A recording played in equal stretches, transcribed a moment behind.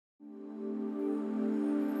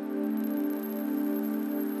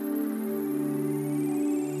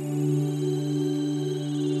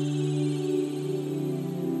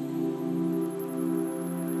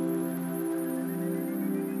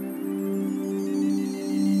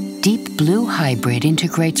Deep Blue Hybrid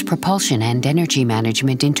integrates propulsion and energy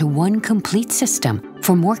management into one complete system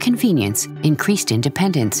for more convenience, increased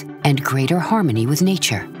independence, and greater harmony with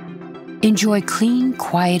nature. Enjoy clean,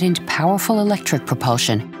 quiet, and powerful electric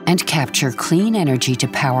propulsion and capture clean energy to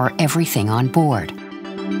power everything on board.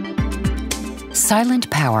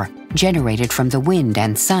 Silent power, generated from the wind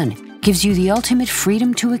and sun, gives you the ultimate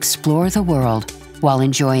freedom to explore the world while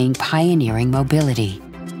enjoying pioneering mobility.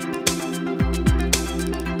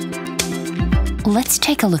 Let's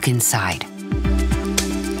take a look inside.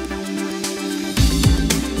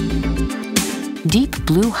 Deep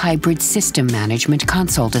Blue Hybrid System Management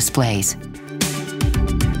console displays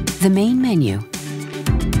the main menu,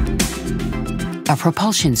 a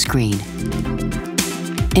propulsion screen,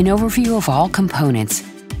 an overview of all components,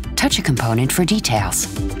 touch a component for details,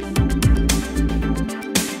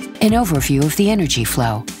 an overview of the energy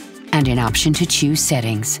flow, and an option to choose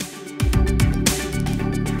settings.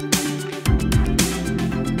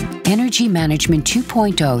 Energy Management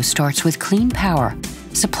 2.0 starts with clean power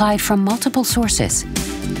supplied from multiple sources.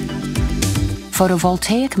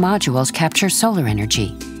 Photovoltaic modules capture solar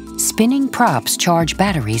energy. Spinning props charge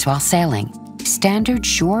batteries while sailing. Standard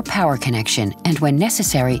shore power connection, and when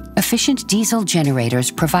necessary, efficient diesel generators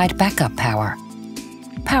provide backup power.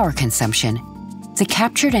 Power consumption. The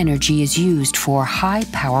captured energy is used for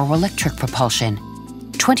high-power electric propulsion,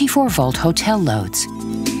 24-volt hotel loads,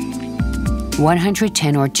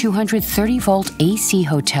 110 or 230-volt AC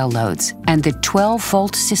hotel loads, and the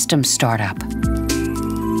 12-volt system startup.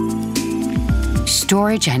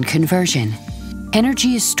 Storage and conversion.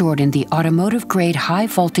 Energy is stored in the automotive-grade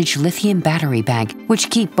high-voltage lithium battery bank,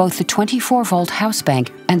 which keep both the 24-volt house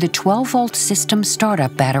bank and the 12-volt system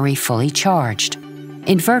startup battery fully charged.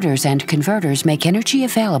 Inverters and converters make energy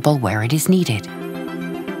available where it is needed.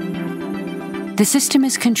 The system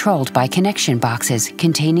is controlled by connection boxes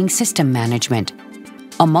containing system management,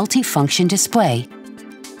 a multi-function display,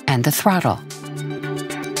 and the throttle.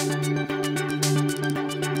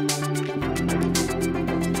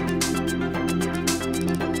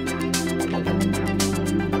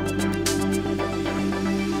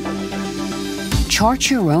 Chart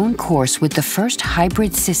your own course with the first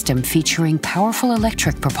hybrid system featuring powerful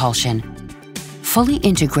electric propulsion. Fully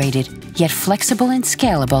integrated, yet flexible and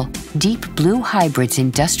scalable, Deep Blue Hybrid's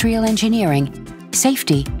industrial engineering,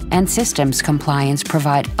 safety, and systems compliance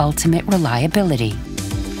provide ultimate reliability.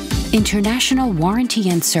 International warranty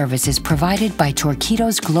and service is provided by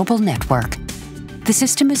Torqeedo's global network. The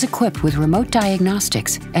system is equipped with remote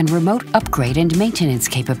diagnostics and remote upgrade and maintenance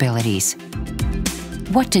capabilities.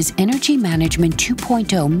 What does Energy Management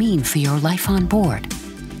 2.0 mean for your life on board?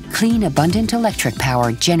 Clean, abundant electric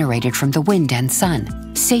power generated from the wind and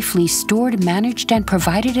sun, safely stored, managed, and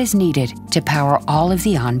provided as needed to power all of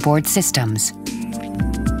the onboard systems.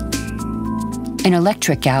 An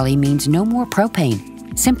electric galley means no more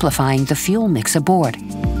propane, simplifying the fuel mix aboard.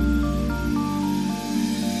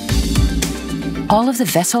 All of the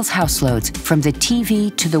vessel's house loads, from the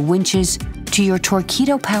TV to the winches to your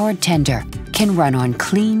Torqeedo-powered tender, can run on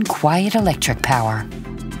clean, quiet electric power.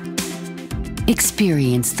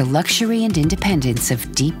 Experience the luxury and independence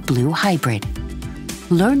of Deep Blue Hybrid.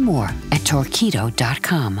 Learn more at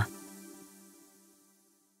Torqeedo.com.